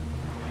binos,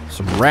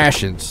 some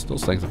rations.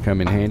 Those things will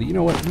come in handy. You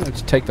know what?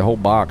 Let's take the whole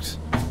box.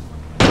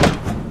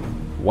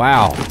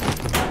 Wow.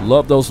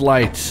 Love those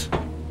lights.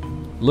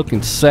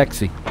 Looking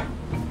sexy.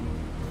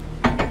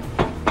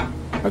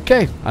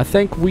 Okay, I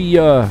think we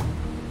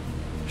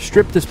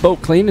stripped this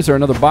boat clean. Is there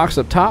another box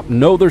up top?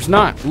 No, there's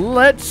not.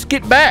 Let's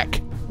get back.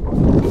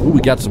 Ooh,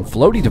 we got some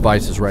floaty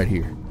devices right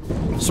here.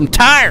 Some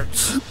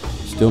tires.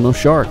 Still no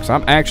sharks.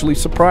 I'm actually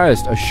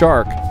surprised a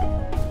shark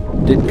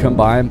didn't come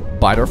by and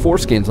bite our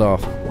foreskins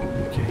off.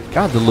 Okay.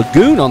 God, the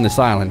lagoon on this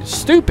island is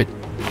stupid.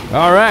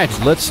 All right,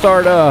 let's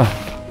start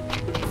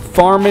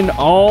farming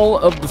all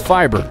of the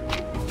fiber.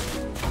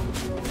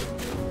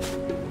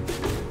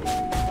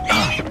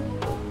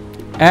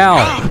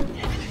 Ow.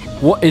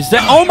 What is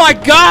that? Oh my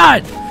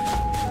God!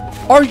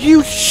 Are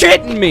you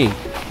shitting me?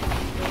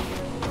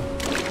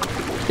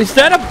 Is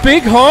that a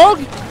big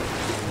hog?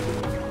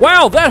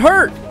 Wow, that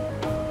hurt.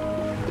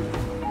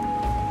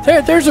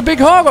 There's a big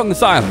hog on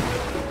this island.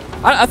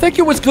 I think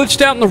it was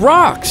glitched out in the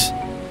rocks.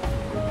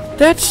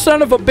 That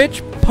son of a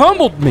bitch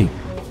pummeled me.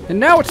 And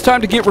now it's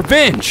time to get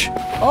revenge.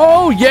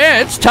 Oh yeah,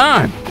 it's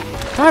time.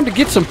 Time to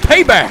get some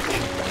payback.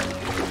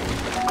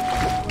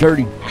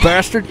 Dirty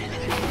bastard.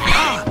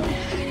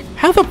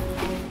 How the...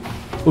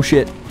 Oh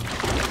shit.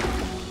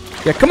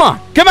 Yeah, come on.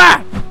 Come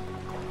on.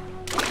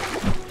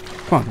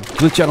 Come on,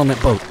 glitch out on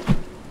that boat.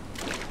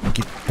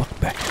 Get the fuck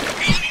back.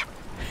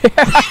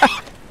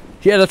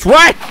 Yeah, that's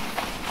right.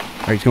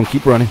 All right, he's gonna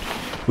keep running.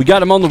 We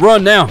got him on the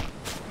run now.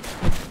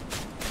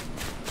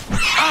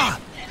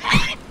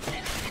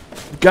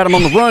 Got him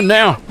on the run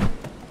now.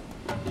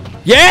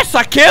 Yes,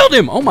 I killed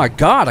him. Oh my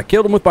God, I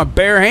killed him with my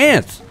bare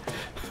hands.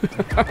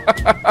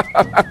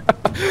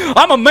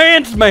 I'm a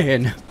man's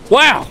man.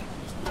 Wow,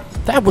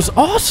 that was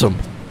awesome.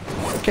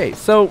 Okay,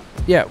 so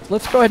yeah,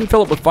 let's go ahead and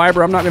fill up with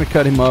fiber. I'm not going to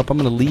cut him up. I'm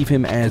going to leave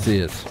him as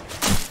is.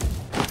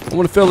 I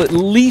want to fill at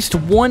least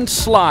one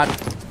slot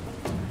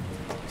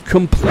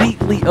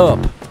completely up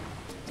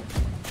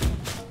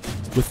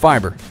with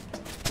fiber.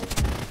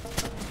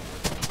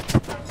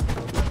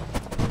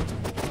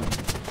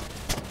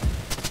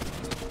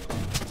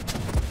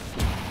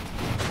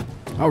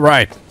 All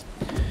right.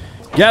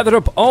 Gathered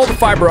up all the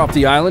fiber off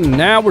the island.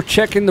 Now we're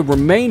checking the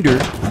remainder.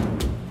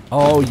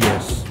 Oh,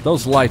 yes.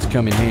 Those lights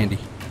come in handy.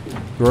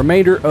 The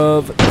remainder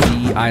of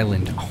the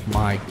island. Oh,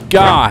 my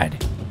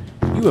God.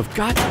 You have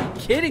got to be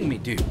kidding me,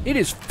 dude. It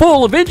is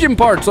full of engine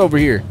parts over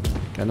here.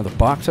 Got another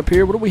box up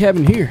here. What do we have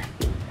in here?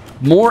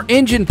 More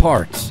engine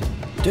parts.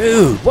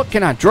 Dude, what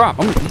can I drop?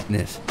 I'm eating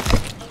this.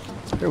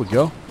 There we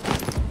go.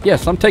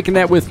 Yes, I'm taking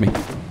that with me.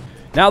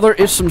 Now, there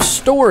is some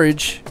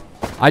storage,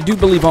 I do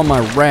believe, on my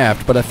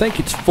raft, but I think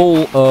it's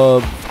full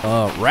of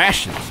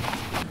rations.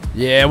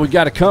 Yeah, we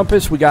got a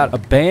compass, we got a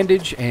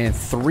bandage, and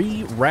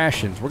 3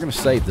 rations. We're going to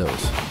save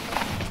those.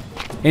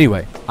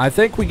 Anyway, I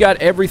think we got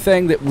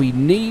everything that we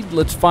need.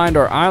 Let's find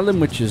our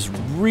island, which is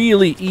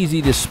really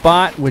easy to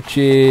spot, which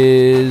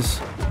is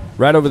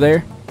Right over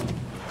there.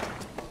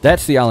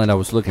 That's the island I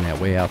was looking at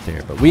way out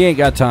there. But we ain't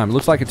got time.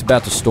 Looks like it's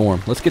about to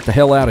storm. Let's get the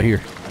hell out of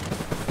here.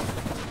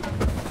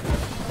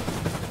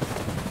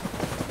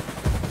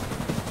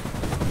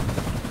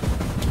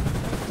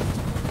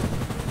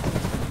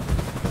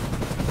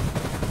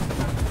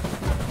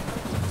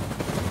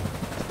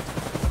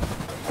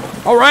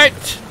 All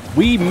right,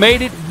 we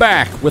made it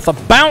back with a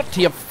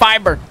bounty of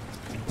fiber.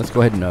 Let's go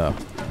ahead and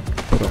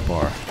put up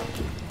our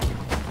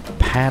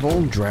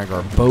paddle, drag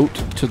our boat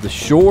to the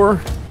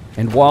shore,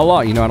 and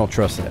voila. You know, I don't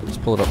trust that. Let's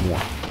pull it up more.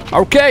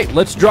 Okay,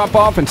 let's drop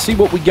off and see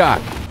what we got.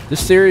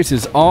 This series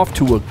is off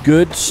to a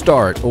good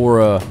start,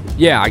 or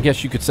yeah, I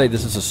guess you could say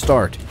this is a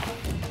start.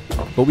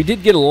 But we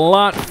did get a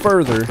lot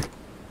further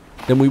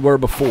than we were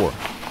before.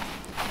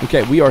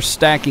 Okay, we are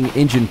stacking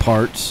engine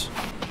parts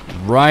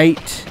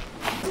right...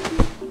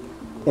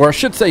 Or I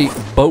should say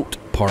boat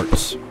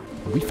parts.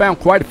 We found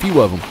quite a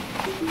few of them.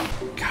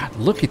 God,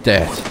 look at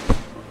that.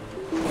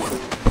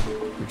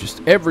 They're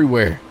just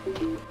everywhere.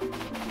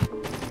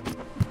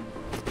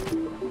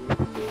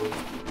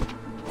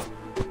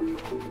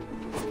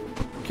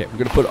 Okay, we're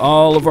going to put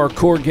all of our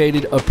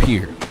corrugated up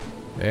here.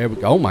 There we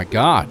go. Oh my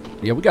God.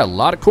 Yeah, we got a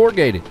lot of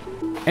corrugated.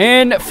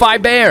 And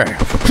fiber.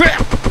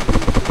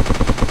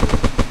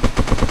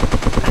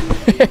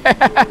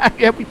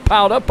 Yeah, we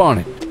piled up on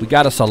it. We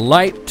got us a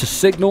light to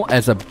signal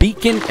as a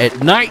beacon at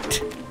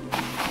night.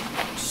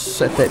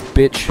 Set that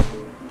bitch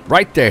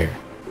right there.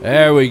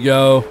 There we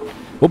go.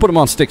 We'll put them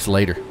on sticks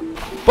later.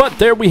 But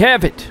there we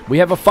have it. We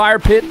have a fire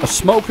pit, a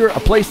smoker, a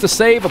place to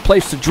save, a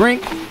place to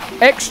drink,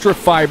 extra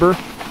fiber,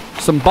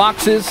 some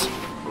boxes.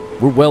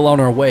 We're well on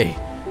our way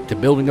to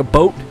building a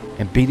boat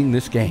and beating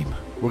this game.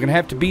 We're going to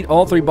have to beat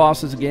all 3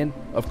 bosses again,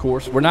 of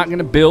course. We're not going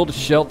to build a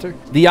shelter.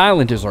 The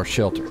island is our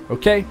shelter,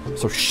 okay?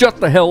 So shut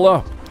the hell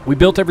up. We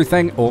built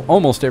everything, or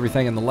almost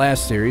everything, in the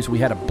last series. We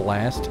had a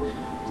blast.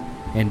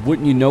 And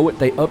wouldn't you know it,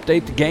 they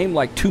update the game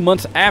like 2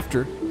 months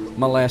after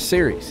my last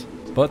series.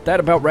 But that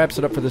about wraps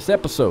it up for this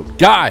episode.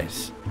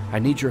 Guys, I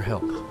need your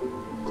help.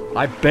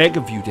 I beg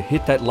of you to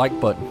hit that like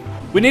button.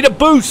 We need a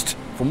boost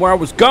from where I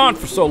was gone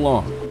for so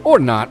long. Or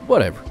not,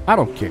 whatever. I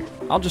don't care.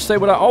 I'll just say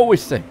what I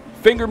always say.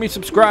 Finger me,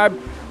 subscribe,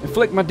 and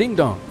flick my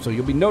ding-dong so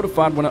you'll be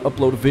notified when I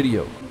upload a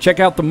video. Check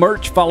out the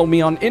merch. Follow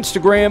me on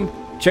Instagram.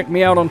 Check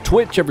me out on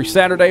Twitch every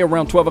Saturday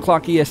around 12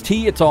 o'clock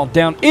EST. It's all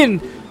down in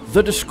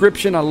the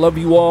description. I love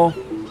you all,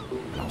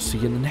 and I'll see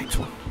you in the next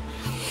one.